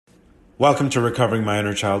Welcome to Recovering My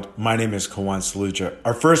Inner Child. My name is Kawan Saluja.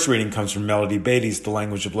 Our first reading comes from Melody Beatty's The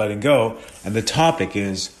Language of Letting Go, and the topic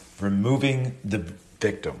is removing the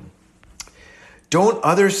victim. Don't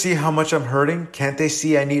others see how much I'm hurting? Can't they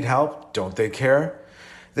see I need help? Don't they care?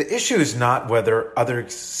 The issue is not whether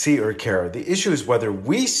others see or care. The issue is whether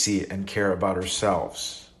we see and care about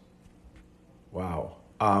ourselves. Wow.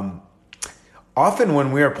 Often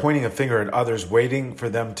when we are pointing a finger at others, waiting for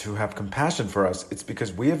them to have compassion for us, it's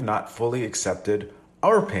because we have not fully accepted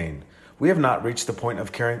our pain. We have not reached the point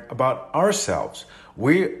of caring about ourselves.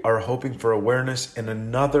 We are hoping for awareness in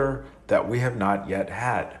another that we have not yet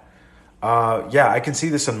had. I can see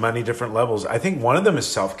this on many different levels. I think one of them is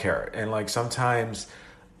self-care, and sometimes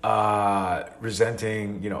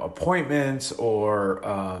resenting, appointments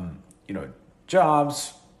or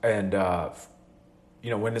jobs, and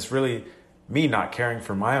when it's really me not caring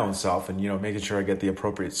for my own self and, making sure I get the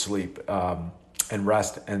appropriate sleep and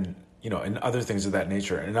rest and, and other things of that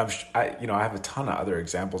nature. And I have a ton of other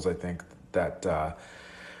examples, I think, that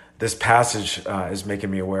this passage is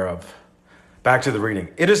making me aware of. Back to the reading.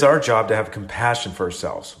 It is our job to have compassion for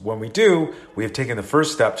ourselves. When we do, we have taken the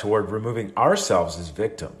first step toward removing ourselves as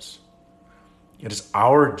victims. It is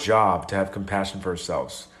our job to have compassion for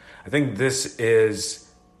ourselves. I think this is...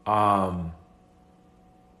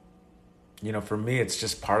 for me, it's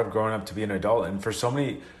just part of growing up to be an adult. And for so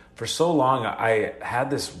long, I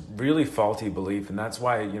had this really faulty belief. And that's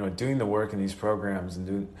why, doing the work in these programs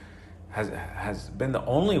and has been the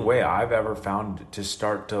only way I've ever found to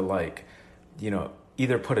start to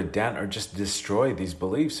either put a dent or just destroy these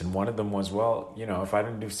beliefs. And one of them was, if I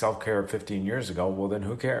didn't do self-care 15 years ago, well, then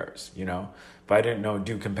who cares? If I didn't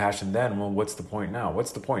do compassion then, well, what's the point now?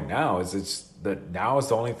 What's the point now is it's that now is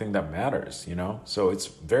the only thing that matters, So it's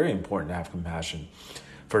very important to have compassion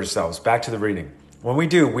for ourselves. Back to the reading. When we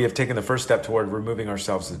do, we have taken the first step toward removing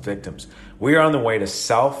ourselves as victims. We are on the way to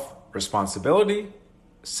self-responsibility,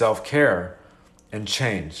 self-care, and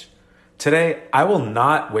change. Today, I will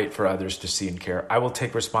not wait for others to see and care. I will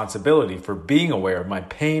take responsibility for being aware of my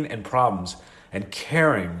pain and problems and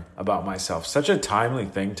caring about myself. Such a timely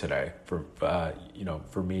thing today for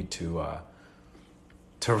me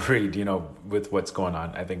to read, with what's going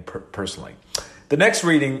on, I think, personally. The next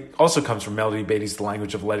reading also comes from Melody Beatty's The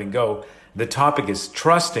Language of Letting Go. The topic is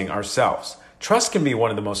trusting ourselves. Trust can be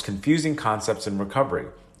one of the most confusing concepts in recovery.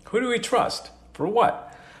 Who do we trust? For what?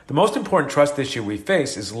 The most important trust issue we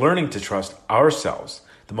face is learning to trust ourselves.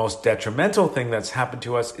 The most detrimental thing that's happened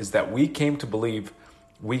to us is that we came to believe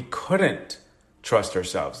we couldn't trust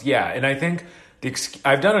ourselves. Yeah, and I think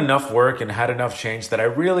I've done enough work and had enough change that I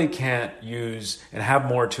really can't use and have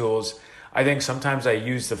more tools. I think sometimes I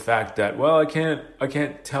use the fact that, I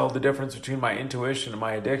can't tell the difference between my intuition and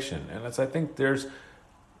my addiction. And I think there's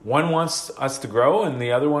one wants us to grow and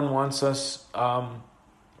the other one wants us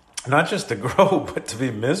not just to grow, but to be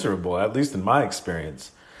miserable, at least in my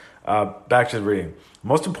experience. Back to the reading. The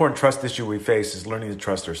most important trust issue we face is learning to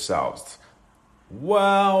trust ourselves.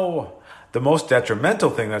 Wow. The most detrimental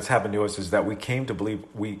thing that's happened to us is that we came to believe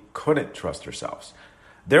we couldn't trust ourselves.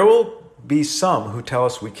 There will be some who tell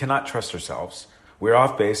us we cannot trust ourselves. We're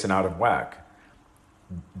off base and out of whack.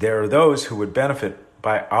 There are those who would benefit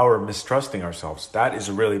by our mistrusting ourselves. That is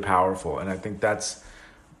really powerful. And I think that's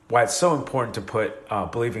why it's so important to put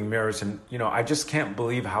believing mirrors. And, I just can't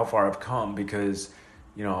believe how far I've come because,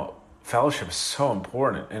 fellowship is so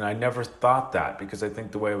important. And I never thought that because I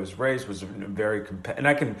think the way I was raised was very and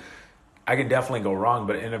I can definitely go wrong,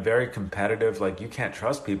 but in a very competitive, you can't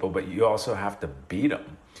trust people, but you also have to beat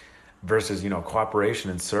them versus,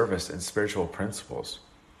 cooperation and service and spiritual principles.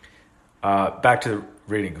 Back to the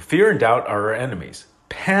reading. Fear and doubt are our enemies.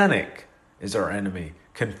 Panic is our enemy.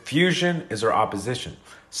 Confusion is our opposition.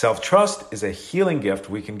 Self-trust is a healing gift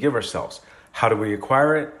we can give ourselves. How do we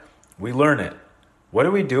acquire it? We learn it. What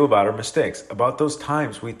do we do about our mistakes? About those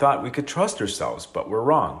times we thought we could trust ourselves, but we're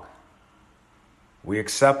wrong. We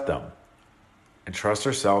accept them and trust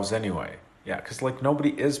ourselves anyway. Yeah, because nobody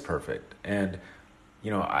is perfect. And,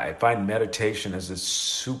 I find meditation as a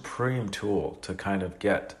supreme tool to kind of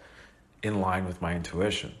get in line with my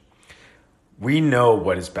intuition. We know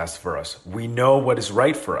what is best for us. We know what is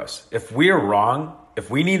right for us. If we are wrong, if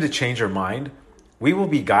we need to change our mind, we will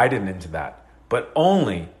be guided into that, but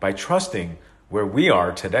only by trusting where we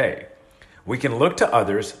are today. We can look to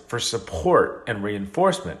others for support and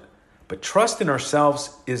reinforcement, but trust in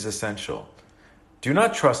ourselves is essential. Do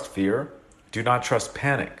not trust fear. Do not trust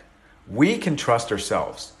panic. We can trust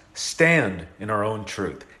ourselves, stand in our own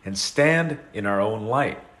truth, and stand in our own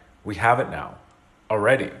light. We have it now,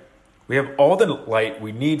 already. We have all the light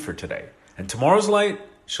we need for today, and tomorrow's light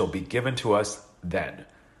shall be given to us then.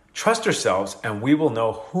 Trust ourselves and we will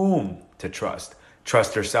know whom to trust.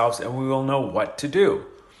 Trust ourselves and we will know what to do.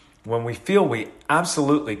 When we feel we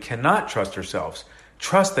absolutely cannot trust ourselves,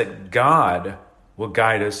 trust that God will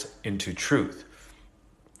guide us into truth.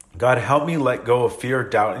 God, help me let go of fear,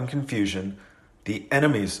 doubt, and confusion, the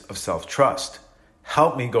enemies of self-trust.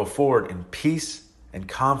 Help me go forward in peace and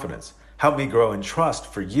confidence. Help me grow in trust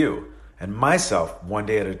for you and myself one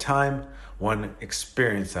day at a time, one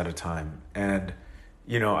experience at a time. And,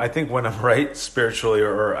 I think when I'm right spiritually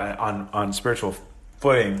or on spiritual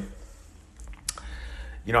footing,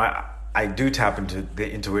 I do tap into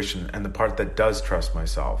the intuition and the part that does trust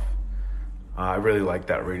myself. I really like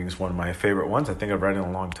that reading. It's one of my favorite ones. I think I've read it in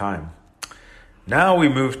a long time. Now we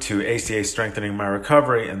move to ACA Strengthening My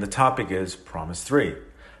Recovery, and the topic is Promise 3.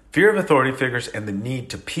 Fear of authority figures and the need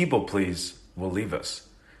to people please will leave us.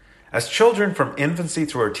 As children, from infancy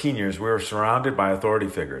through our teen years, we were surrounded by authority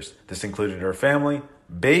figures. This included our family,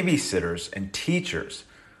 babysitters, and teachers,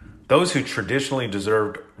 those who traditionally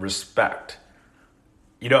deserved respect.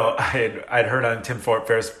 I'd heard on Tim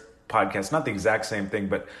Ferriss' podcast, not the exact same thing,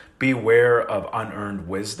 but beware of unearned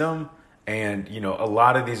wisdom. And, a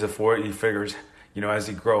lot of these authority figures, as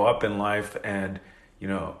you grow up in life and,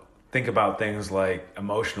 think about things like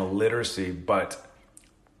emotional literacy, but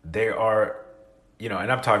they are, and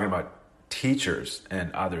I'm talking about teachers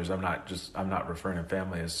and others. I'm not referring to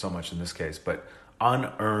family as so much in this case, but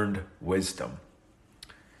unearned wisdom.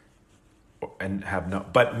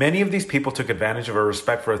 But many of these people took advantage of our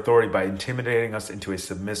respect for authority by intimidating us into a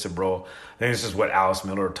submissive role. I think this is what Alice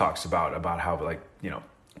Miller talks about how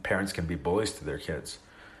parents can be bullies to their kids.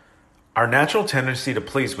 Our natural tendency to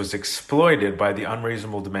please was exploited by the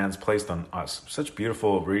unreasonable demands placed on us. Such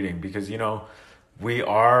beautiful reading because, we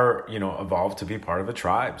are, evolved to be part of a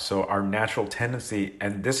tribe. So our natural tendency,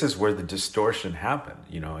 and this is where the distortion happened,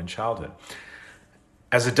 in childhood.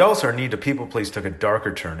 As adults, our need to people please took a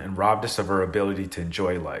darker turn and robbed us of our ability to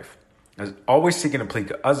enjoy life. As always seeking to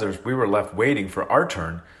please others, we were left waiting for our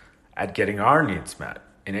turn at getting our needs met.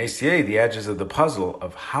 In ACA, the edges of the puzzle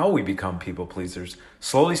of how we become people pleasers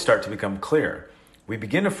slowly start to become clear. We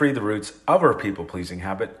begin to free the roots of our people pleasing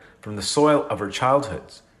habit from the soil of our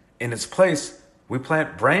childhoods. In its place, we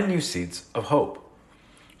plant brand new seeds of hope.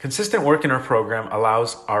 Consistent work in our program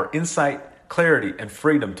allows our insight, clarity, and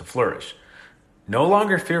freedom to flourish. No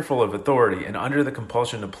longer fearful of authority and under the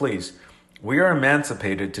compulsion to please, we are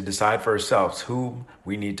emancipated to decide for ourselves whom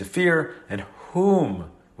we need to fear and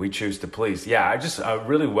whom we choose to please. Yeah, a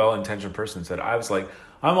really well-intentioned person said, I was like,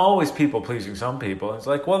 I'm always people-pleasing some people. And it's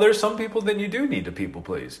like, well, there's some people that you do need to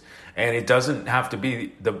people-please. And it doesn't have to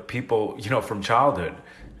be the people, from childhood.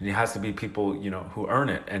 It has to be people, who earn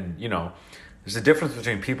it. And, there's a difference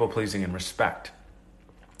between people-pleasing and respect.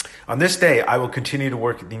 On this day, I will continue to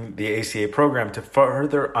work in the ACA program to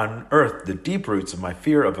further unearth the deep roots of my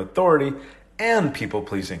fear of authority and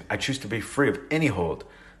people-pleasing. I choose to be free of any hold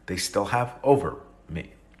they still have over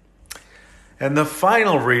me. And the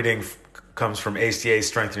final reading comes from ACA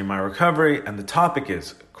Strengthening My Recovery, and the topic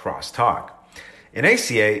is crosstalk. In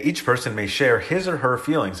ACA, each person may share his or her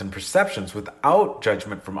feelings and perceptions without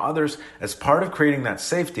judgment from others. As part of creating that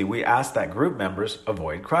safety, we ask that group members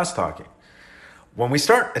avoid crosstalking. When we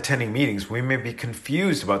start attending meetings, we may be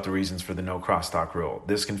confused about the reasons for the no crosstalk rule.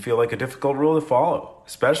 This can feel like a difficult rule to follow,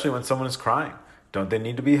 especially when someone is crying. Don't they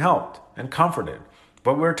need to be helped and comforted?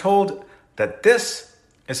 But we're told that this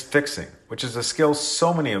is fixing, which is a skill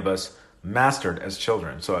so many of us mastered as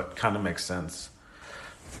children. So it kind of makes sense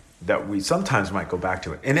that we sometimes might go back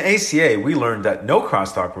to it. In ACA, we learned that no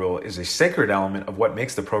crosstalk rule is a sacred element of what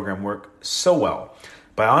makes the program work so well.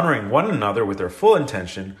 By honoring one another with their full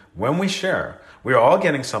intention when we share, we are all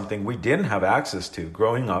getting something we didn't have access to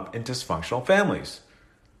growing up in dysfunctional families.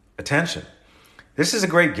 Attention. This is a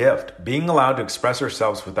great gift, being allowed to express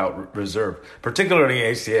ourselves without reserve, particularly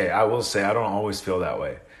in ACA. I will say I don't always feel that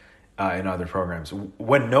way in other programs.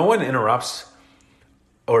 When no one interrupts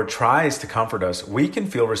or tries to comfort us, we can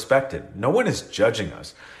feel respected. No one is judging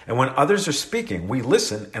us. And when others are speaking, we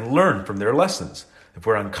listen and learn from their lessons. If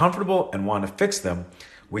we're uncomfortable and want to fix them,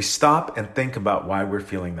 we stop and think about why we're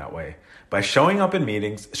feeling that way. By showing up in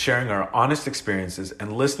meetings, sharing our honest experiences,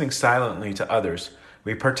 and listening silently to others,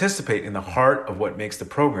 we participate in the heart of what makes the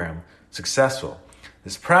program successful.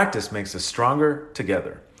 This practice makes us stronger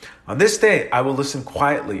together. On this day, I will listen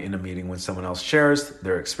quietly in a meeting when someone else shares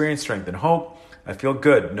their experience, strength, and hope. I feel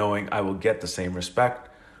good knowing I will get the same respect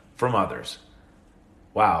from others.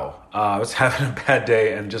 Wow, I was having a bad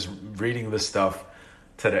day, and just reading this stuff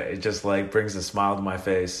today, it just brings a smile to my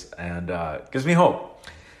face and gives me hope.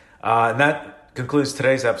 And that concludes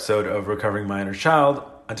today's episode of Recovering My Inner Child.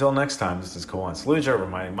 Until next time, this is Koan Saluja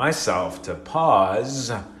reminding myself to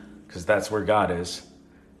pause, because that's where God is,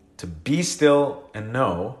 to be still and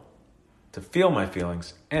know, to feel my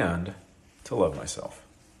feelings, and to love myself.